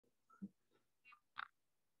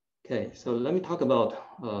Okay, so let me talk about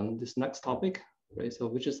this next topic, right? So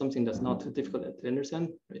which is something that's not too difficult to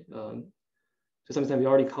understand, right? To some extent, we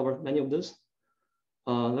already covered many of this.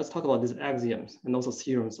 Let's talk about these axioms and also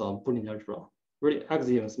theorems of Boolean algebra. Really,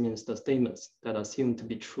 axioms means the statements that are assumed to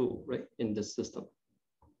be true, right, in this system,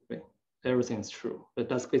 right? Everything is true, but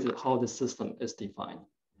that's basically how the system is defined.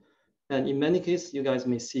 And in many cases, you guys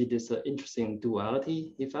may see this interesting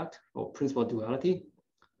duality effect or principal duality,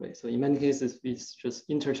 right? So in many cases, we just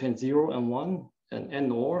interchange 0 and 1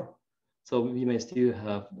 and or. So we may still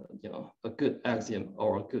have, a good axiom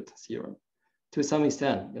or a good theorem. To some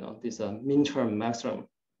extent, this min term, maximum,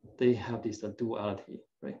 they have this duality,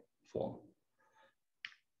 right, form.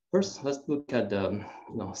 First, let's look at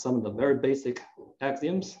some of the very basic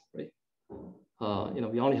axioms, right?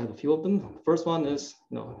 We only have a few of them. First one is,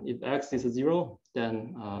 if x is a 0,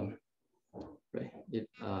 then right, if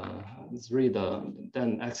it's really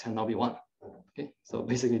then x cannot be 1. Okay, so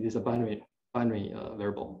basically this is a binary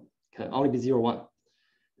variable, can only be 0, 1.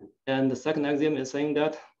 And the second axiom is saying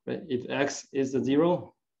that, right, if x is a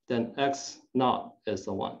 0, then x naught is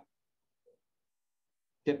a 1.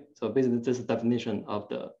 Okay, so basically this is the definition of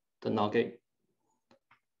the NOT gate.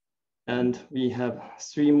 And we have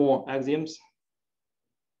 3 more axioms.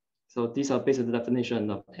 So these are basically the definition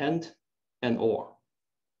of and or.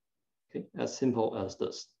 Okay, as simple as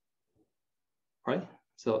this. All right,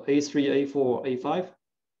 so A3, A4, A5,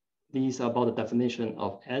 these are about the definition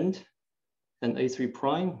of and A3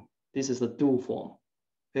 prime, this is the dual form.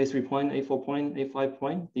 A3 point, A4 point, A5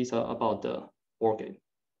 point, these are about the OR gate.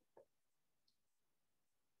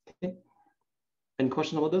 Okay, any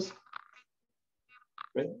question about this?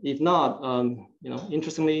 Right, if not,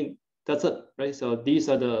 interestingly, that's it, right? So these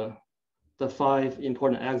are the 5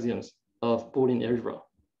 important axioms of Boolean algebra.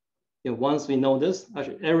 Once we know this,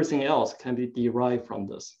 actually everything else can be derived from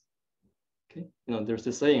this. Okay, there's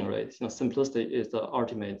this saying, right? Simplicity is the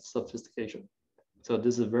ultimate sophistication. So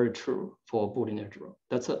this is very true for Boolean algebra.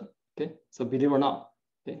 That's it. Okay, so believe it or not.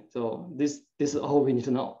 Okay, so this is all we need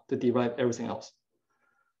to know to derive everything else.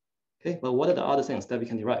 Okay, but what are the other things that we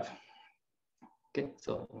can derive? Okay,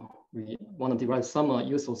 so we want to derive some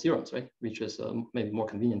useful theorems, right? Which is maybe more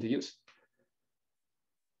convenient to use.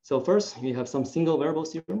 So first, we have some single variable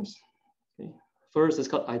theorems. Okay. First, it's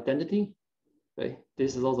called identity. Right?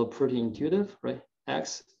 This is also pretty intuitive, right?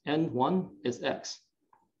 X and 1 is X.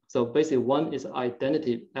 So basically 1 is an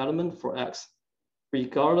identity element for X,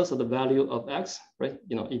 regardless of the value of X, right?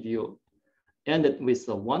 If you end it with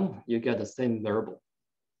a 1, you get the same variable.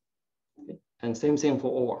 Okay. And same thing for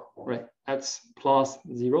OR, right? X plus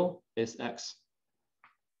 0 is X.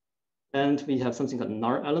 And we have something called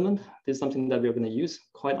NAR element. This is something that we're going to use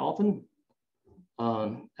quite often.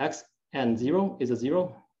 X and 0 is a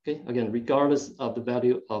 0. Okay, again, regardless of the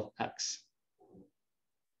value of X.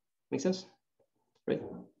 Make sense? Right?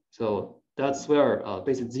 So that's where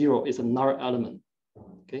basically 0 is a NAR element,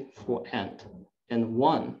 okay, for AND. And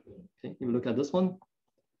 1, okay, if you look at this one,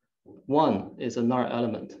 1 is a NAR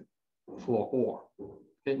element for OR.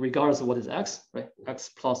 Okay, regardless of what is X, right? X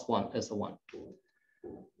plus 1 is a 1.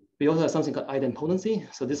 We also have something called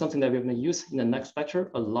idempotency. So this is something that we're going to use in the next lecture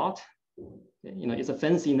a lot. Okay, it's a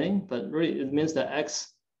fancy name, but really it means that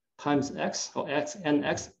X times X or X and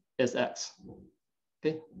X is X.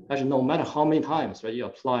 Okay, actually, no matter how many times, right, you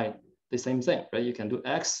apply the same thing, right? You can do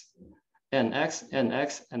X and X and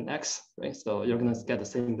X and X, right? So you're going to get the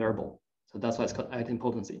same variable. So that's why it's called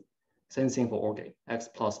idempotency. Same thing for OR gate. X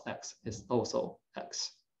plus X is also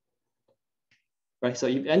X. Right, so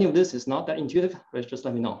if any of this is not that intuitive, right, just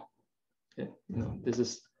let me know. Okay, this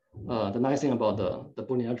is the nice thing about the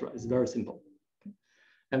Boolean algebra. It's very simple. Okay.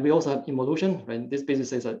 And we also have involution, right? This basically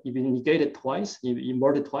says that if you negate it twice, if you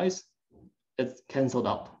invert it twice, it's canceled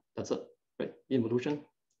out. That's it, right? Involution,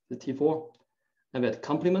 the T4. And we have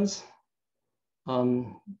complements.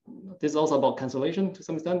 This is also about cancellation to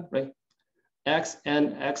some extent, right? X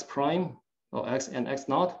and X prime, or X and X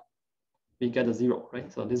naught, we get a 0,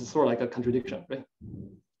 right? So this is sort of like a contradiction, right?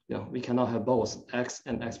 We cannot have both X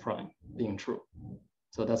and X prime being true.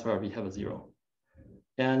 So that's why we have a 0.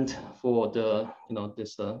 And for the,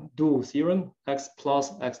 this dual theorem, X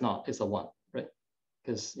plus X naught is a 1, right?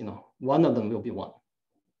 Because, one of them will be 1.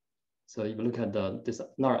 So if you look at this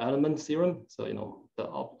NAR element theorem, so,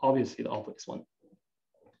 obviously the output is 1.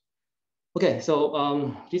 Okay,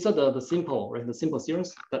 so these are the simple, right? The simple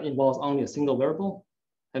theorems that involves only a single variable.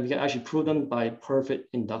 And we can actually prove them by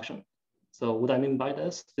perfect induction. So what I mean by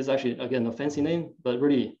this is actually, again, a fancy name, but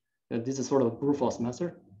really, this is sort of a brute force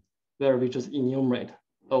method where we just enumerate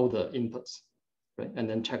all the inputs, right? And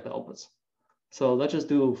then check the outputs. So let's just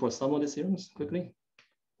do for some of these theorems quickly.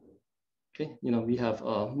 Okay, we have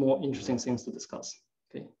more interesting things to discuss.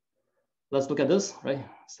 Okay, let's look at this, right?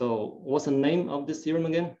 So what's the name of this theorem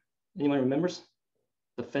again? Anyone remembers?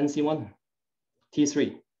 The fancy one,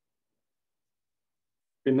 T3.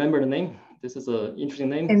 Remember the name? This is an interesting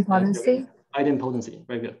name. Idempotency. Idempotency,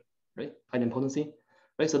 very good, right? Idempotency,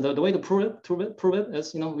 right? So the way to prove it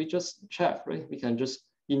is, we just check, right? We can just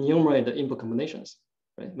enumerate the input combinations,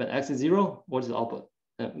 right? When x is 0, what is the output?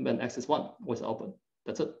 And when x is 1, what's the output?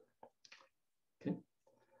 That's it. Okay,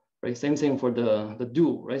 right? Same thing for the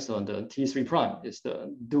do, right? So the T3 prime is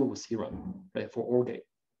the do theorem, right? For OR gate.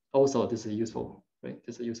 Also, this is useful, right?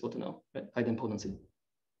 This is useful to know, right? Idempotency.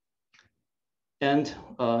 And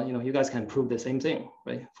you guys can prove the same thing,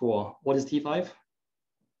 right? For what is T5?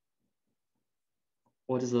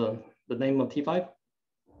 What is the name of T5?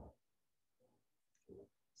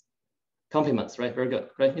 Complements, right? Very good,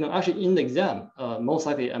 right? Actually in the exam, most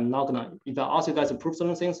likely I'm not gonna, if I ask you guys to prove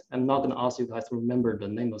certain things, I'm not gonna ask you guys to remember the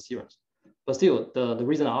name of theorems. But still, the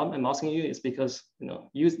reason I'm asking you is because,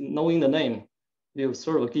 knowing the name will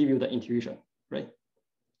sort of give you the intuition, right?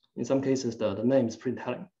 In some cases, the name is pretty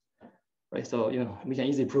telling. Right, so we can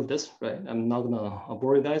easily prove this, right? I'm not gonna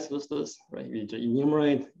bore you guys with this, right? You just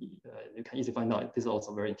enumerate, you can easily find out. This is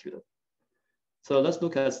also very intuitive. So let's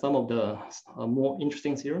look at some of the more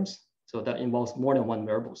interesting theorems. So that involves more than one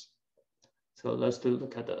variables. So let's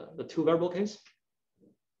look at the two variable case.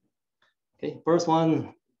 Okay, first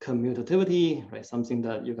one, commutativity, right? Something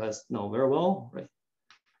that you guys know very well, right?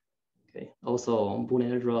 Okay, also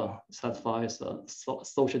Boolean Algebra satisfies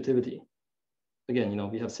associativity.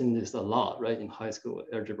 Again, we have seen this a lot, right? In high school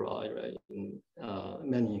algebra, right? In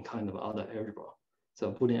many kind of other algebra.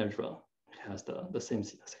 So Boolean algebra has the same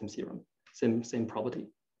theorem, same property.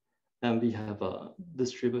 And we have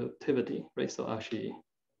distributivity, right? So actually,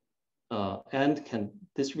 and can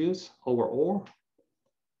distribute over or,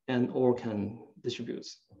 and or can distribute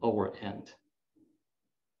over and.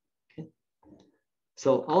 Okay.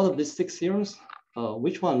 So out of these 6 theorems,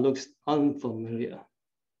 which one looks unfamiliar?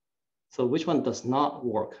 So which one does not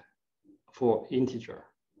work for integer,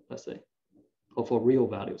 let's say, or for real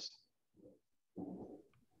values?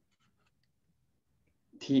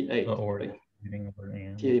 T8, right?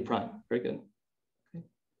 T8 prime, very good. Okay.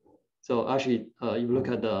 So actually, you look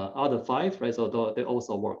at the other 5, right? So they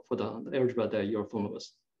also work for the algebra that you're familiar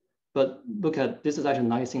with. But look at, this is actually a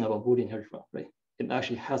nice thing about Boolean algebra, right? It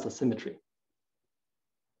actually has a symmetry.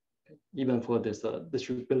 Okay. Even for this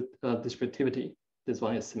distributivity, this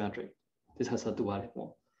one is symmetric. This has a duality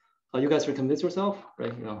form. You guys can convince yourself,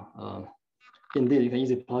 right? Indeed, you can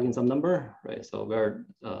easily plug in some number, right? So where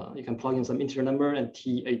you can plug in some integer number and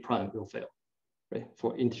T8 prime will fail, right?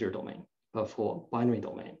 For integer domain, but for binary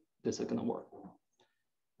domain, this is gonna work.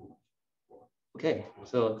 Okay,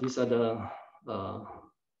 so these are the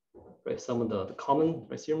right, some of the common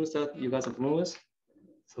theorems that you guys are familiar with.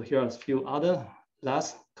 So here are a few other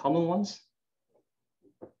less common ones.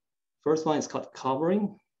 First one is called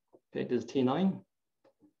covering. Okay, this is T9.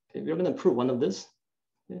 Okay, we're gonna prove one of this.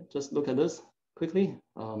 Okay, just look at this quickly.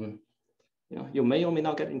 You may or may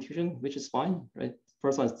not get intuition, which is fine, right?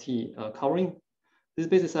 First one is T covering. This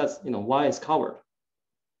basically says, Y is covered.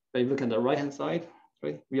 But if you look at the right-hand side,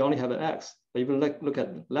 right? We only have an X. But if you look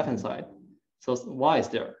at the left-hand side, so Y is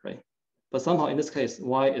there, right? But somehow in this case,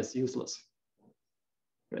 Y is useless,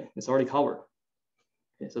 right? It's already covered.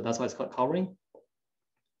 Okay, so that's why it's called covering.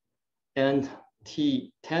 And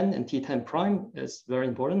T10 and T10 prime is very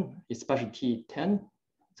important, especially T10.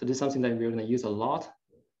 So this is something that we're going to use a lot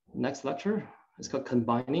next lecture. It's called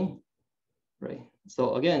combining, right?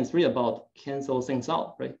 So again, it's really about cancel things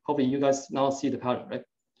out, right? Hopefully you guys now see the pattern, right?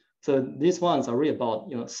 So these ones are really about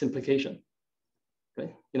simplification,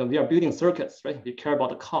 right? We are building circuits, right? We care about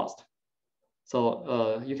the cost.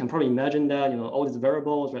 So you can probably imagine that all these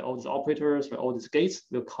variables, right? All these operators, right? All these gates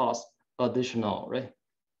will cost additional, right?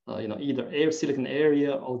 Either silicon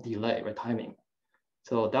area or delay, right? Timing.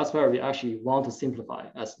 So that's where we actually want to simplify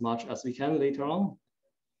as much as we can later on.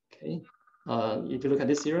 Okay. If you look at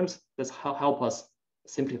these theorems, that's how help us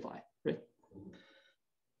simplify, right?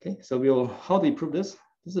 Okay. So how do we prove this?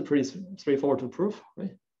 This is pretty straightforward to prove,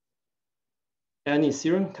 right? Any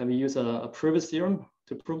theorem, can we use a previous theorem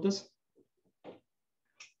to prove this?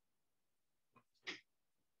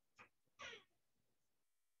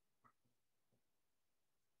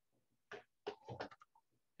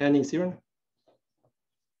 Any theorem?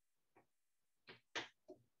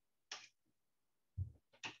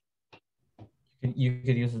 You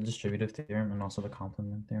could use the distributive theorem and also the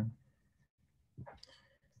complement theorem.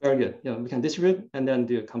 Very good. Yeah, we can distribute and then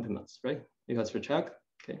do complements, right? You guys should check.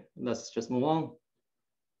 Okay, let's just move on.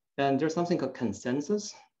 And there's something called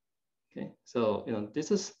consensus. Okay, so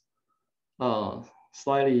this is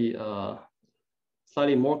slightly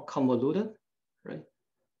more convoluted, right?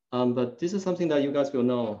 But this is something that you guys will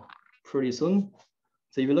know pretty soon.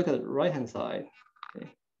 So if you look at the right-hand side,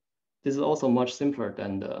 okay, this is also much simpler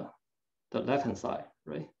than the left-hand side,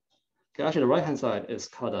 right? Okay, actually, the right-hand side is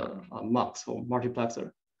called a MUX or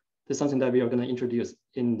multiplexer. This is something that we are going to introduce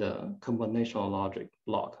in the combinational logic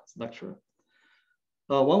block lecture.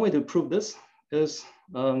 One way to prove this is,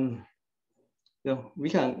 we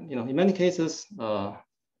can, in many cases,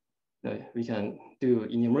 we can do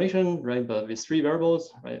enumeration, right? But with 3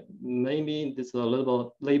 variables, right? Maybe this is a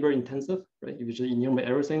little labor intensive, right? If you just enumerate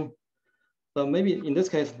everything. But maybe in this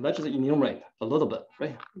case, let's just enumerate a little bit,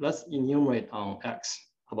 right? Let's enumerate on X.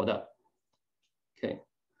 How about that? Okay.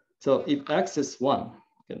 So if X is 1,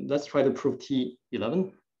 okay, let's try to prove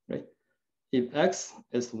T11, right? If X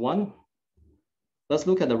is 1, let's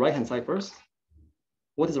look at the right-hand side first.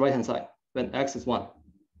 What is the right-hand side when X is 1?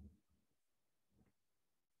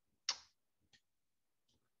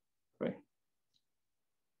 Right?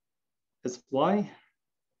 It's Y,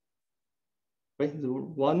 right?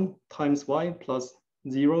 1 times Y plus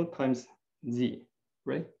 0 times Z,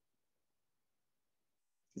 right?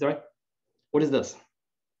 Is that right? What is this?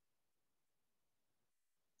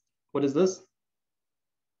 What is this?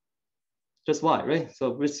 Just Y, right? So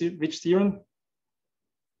which theorem?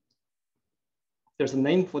 There's a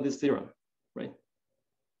name for this theorem, right?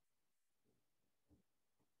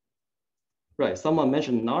 Right, someone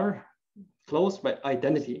mentioned NAR, close, right?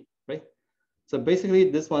 Identity, right? So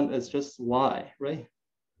basically this one is just Y, right?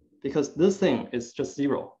 Because this thing is just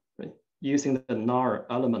 0, right? Using the NAR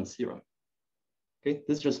element theorem. Okay,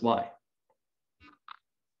 this is just Y.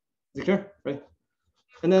 Is it clear, right?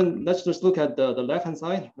 And then let's just look at the left-hand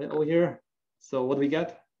side, right, over here. So what do we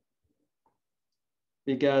get?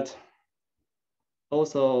 We get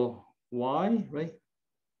also Y, right?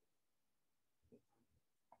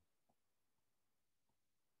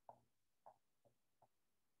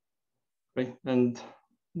 Right, and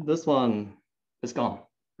this one is gone,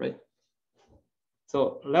 right?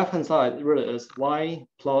 So left-hand side really is Y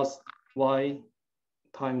plus Y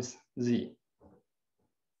times Z.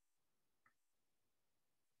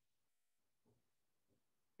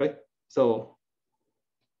 Right, so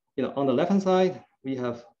on the left-hand side, we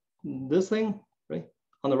have this thing, right?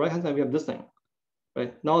 On the right-hand side, we have this thing,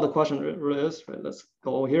 right? Now the question really is, right, let's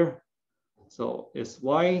go over here. So is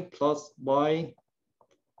Y plus Y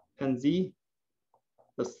and Z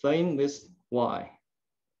the same with Y?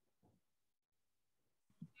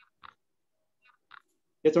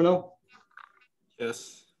 Yes or no?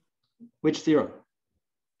 Yes. Which theorem?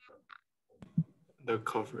 The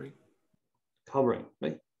covering. Covering,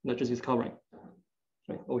 right? Let's just use covering,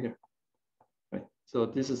 right? Over here, right? So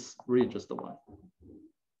this is really just the one.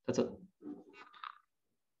 That's it.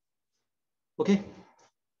 Okay,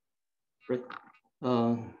 great.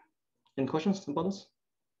 Any questions about this?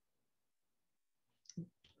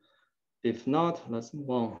 If not, let's move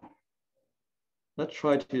on. Let's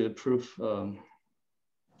try to prove,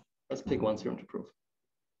 let's pick one theorem to prove.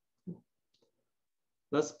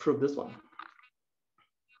 Let's prove this one.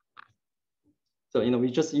 So,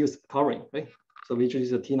 we just use covering, right? So we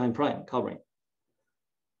just use a T9 prime covering.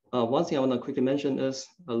 One thing I want to quickly mention is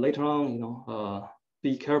later on,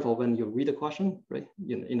 be careful when you read the question, right?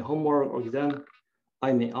 In homework or exam,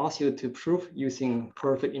 I may ask you to prove using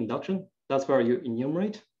perfect induction. That's where you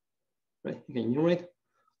enumerate, right? You can enumerate.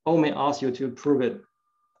 Or may ask you to prove it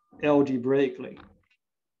algebraically.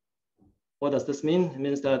 What does this mean? It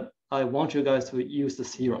means that I want you guys to use the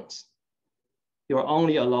theorems. You're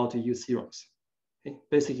only allowed to use theorems. Okay?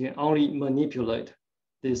 Basically, only manipulate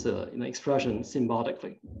this expression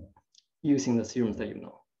symbolically using the theorems that you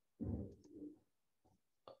know.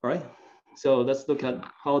 All right, so let's look at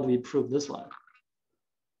how do we prove this one.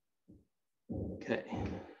 Okay,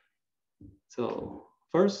 so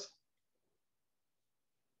first,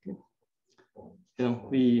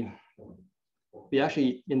 we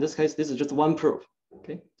actually, in this case, this is just one proof.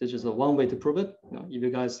 Okay, this is one way to prove it. If you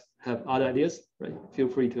guys have other ideas, right, feel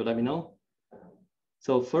free to let me know.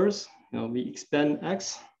 So first, we expand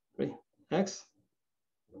X, right, X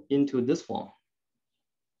into this form.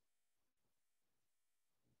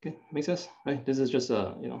 Okay, makes sense, right? This is just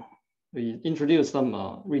we introduce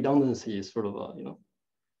some redundancies sort of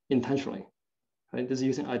intentionally, right? This is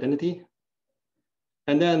using identity,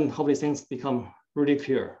 and then hopefully things become really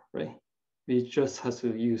clear, right? We just have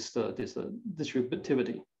to use this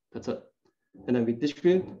distributivity. That's it, and then we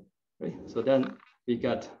distribute, right? So then we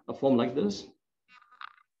get a form like this,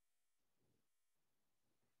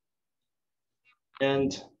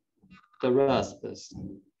 and the rest is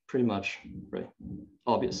pretty much right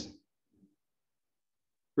obvious.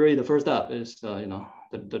 Really, the first step is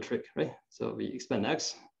the trick, right? So we expand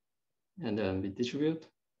x, and then we distribute.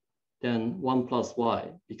 Then 1 plus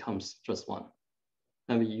y becomes just 1,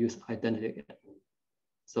 and we use identity again.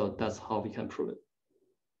 So that's how we can prove it.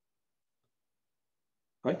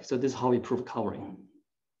 Right? So this is how we prove covering.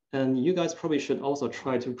 And you guys probably should also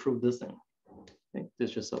try to prove this thing. Okay? This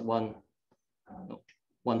is just one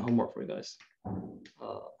homework for you guys.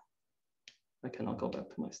 I cannot go back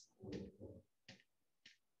to my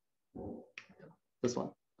this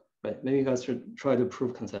one, right? Maybe you guys should try to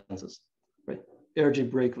prove consensus, right?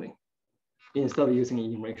 Algebraically, instead of using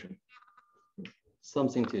enumeration.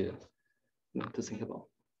 Something to think about.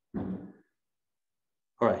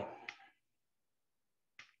 All right.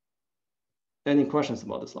 Any questions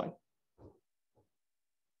about this slide?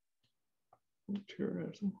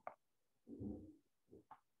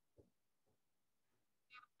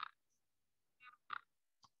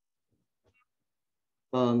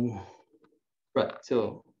 Right.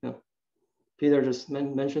 So Peter just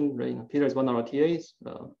mentioned, right? Peter is one of our TAs.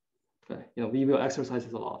 Okay. We will exercise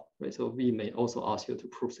this a lot, right? So we may also ask you to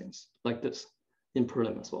prove things like this in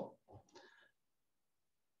prelim as well.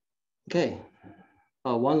 Okay.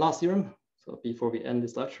 One last theorem. So before we end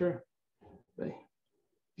this lecture, right?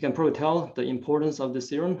 You can probably tell the importance of this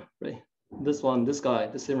theorem, right? This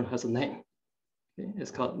theorem has a name. Okay?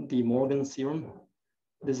 It's called De Morgan's theorem.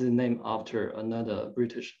 This is named after another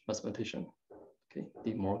British mathematician, okay,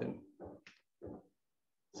 De Morgan.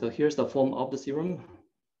 So here's the form of the theorem.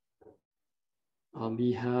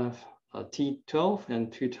 We have T12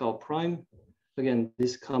 and T12 prime. Again,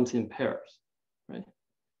 this comes in pairs, right?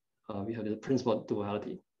 We have the principle of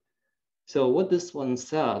duality. So what this one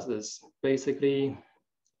says is basically,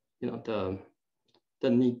 the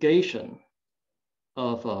negation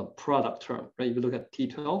of a product term, right? If you look at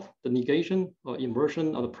T12, the negation or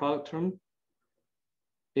inversion of the product term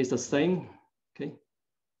is the same, okay,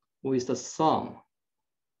 with the sum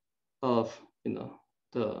of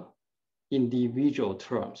the individual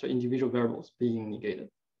terms or individual variables being negated.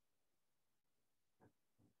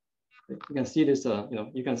 You can see this,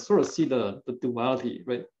 you can sort of see the duality,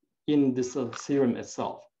 right, in this theorem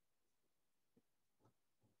itself,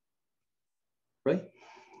 right?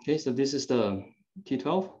 Okay, so this is the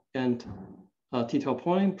T12, and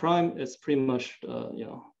T12 prime is pretty much,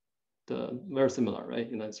 very similar, right?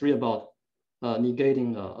 It's really about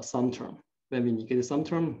negating a sum term. When we negate a sum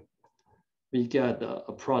term, we get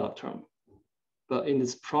a product term. But in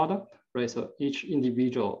this product, right, so each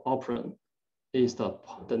individual operand is the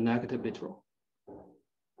negative literal,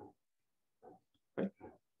 right?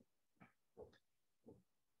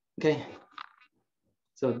 Okay,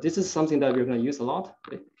 so this is something that we're going to use a lot,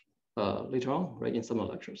 right? Later on, right, in some of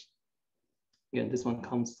the lectures. Again, this one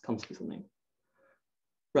comes with a name.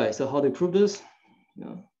 Right, so how to prove this?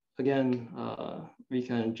 Again, we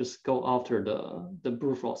can just go after the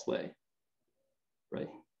brute force way, right?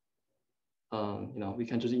 We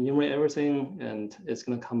can just enumerate everything and it's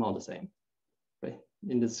going to come out the same, right?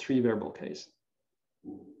 In this 3 variable case,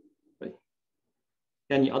 right?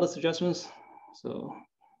 Any other suggestions? So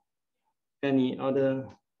any other,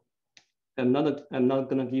 I'm not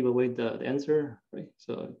going to give away the answer, right?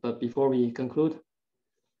 So, but before we conclude,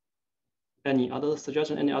 any other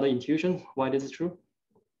suggestion, any other intuition why this is true?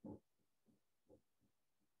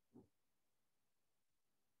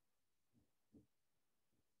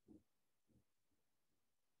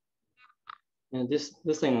 And this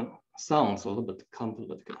thing sounds a little bit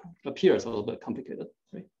complicated, appears a little bit complicated,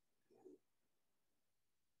 right?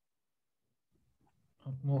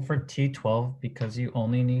 Well, for T12, because you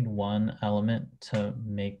only need one element to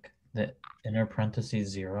make the inner parentheses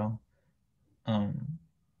 0.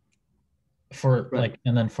 For right.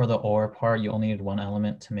 And then for the OR part, you only need one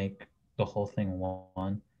element to make the whole thing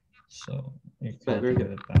 1. So you kind of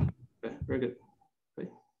give it back. Right, very good.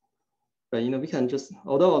 Right, we can just,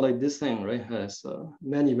 although like this thing, right, has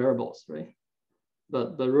many variables, right?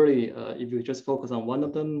 But really, if you just focus on one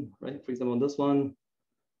of them, right? For example, this one,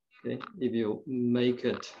 okay, if you make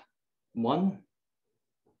it 1,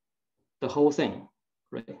 the whole thing,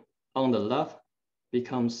 right, on the left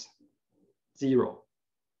becomes 0,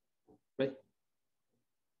 right?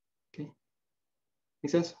 Okay,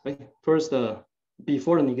 makes sense, right? First,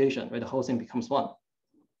 before the negation, right, the whole thing becomes 1.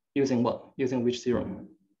 Using what? Using which theorem?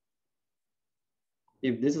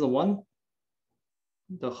 If this is a 1,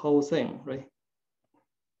 the whole thing, right,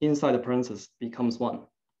 inside the parenthesis becomes 1.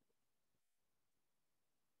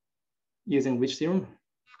 Using which theorem?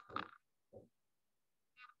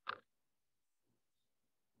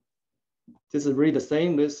 This is really the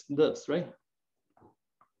same with this, right?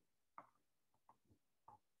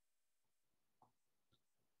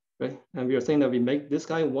 And we are saying that we make this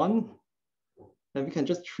guy 1, and we can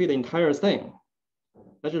just treat the entire thing.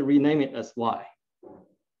 Let's just rename it as y.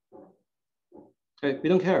 Okay, we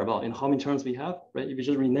don't care about how many terms we have, right? If you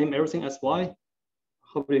just rename everything as y,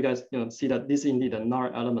 hopefully you guys see that this is indeed a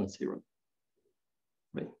NAR element theorem,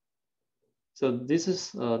 right? So this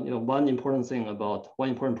is one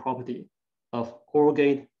important property of OR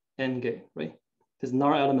gate, AND gate, right? This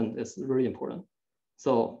NAR element is really important.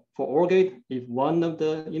 So for OR gate, if one of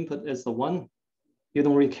the input is the 1, you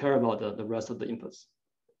don't really care about the rest of the inputs.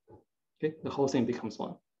 Okay, the whole thing becomes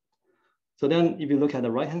 1. So then if you look at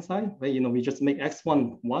the right-hand side, right, we just make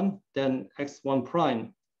x1 1, then x1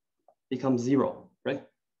 prime becomes 0, right?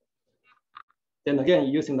 Then again,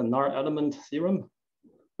 using the NAR element theorem,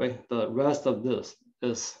 right, the rest of this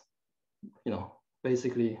is,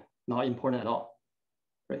 basically not important at all,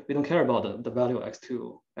 right? We don't care about the value of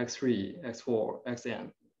x2, x3, x4,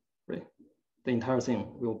 xn, right? The entire thing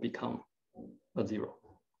will become a 0.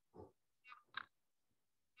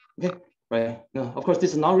 Okay, right? Now, of course,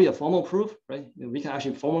 this is not really a formal proof, right? We can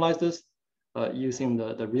actually formalize this using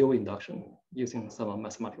the real induction, using some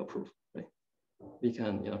mathematical proof, right? We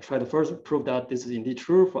can try to first prove that this is indeed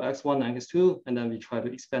true for x1 and x2, and then we try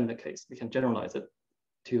to expand the case. We can generalize it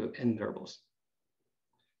to n variables.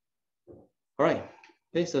 All right,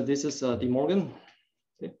 okay, so this is De Morgan,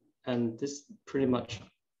 okay? And this pretty much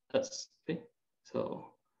is, okay? So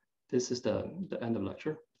this is the end of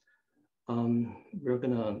lecture. We're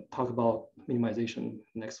gonna talk about minimization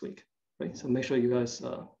next week, right? So make sure you guys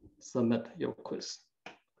submit your quiz.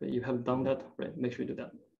 Okay, you haven't done that, right? Make sure you do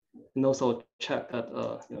that. And also check that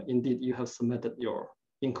indeed you have submitted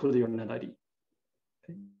included your net ID.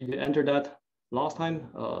 Okay. If you entered that last time,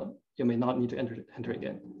 you may not need to enter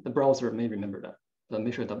again. The browser may remember that. So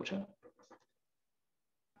make sure you double check.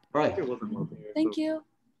 All right. Thank you.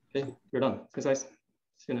 Okay, we're done. Thanks, guys.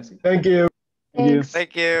 See you next week. Thank you. Thanks.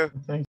 Thank you. Thank you.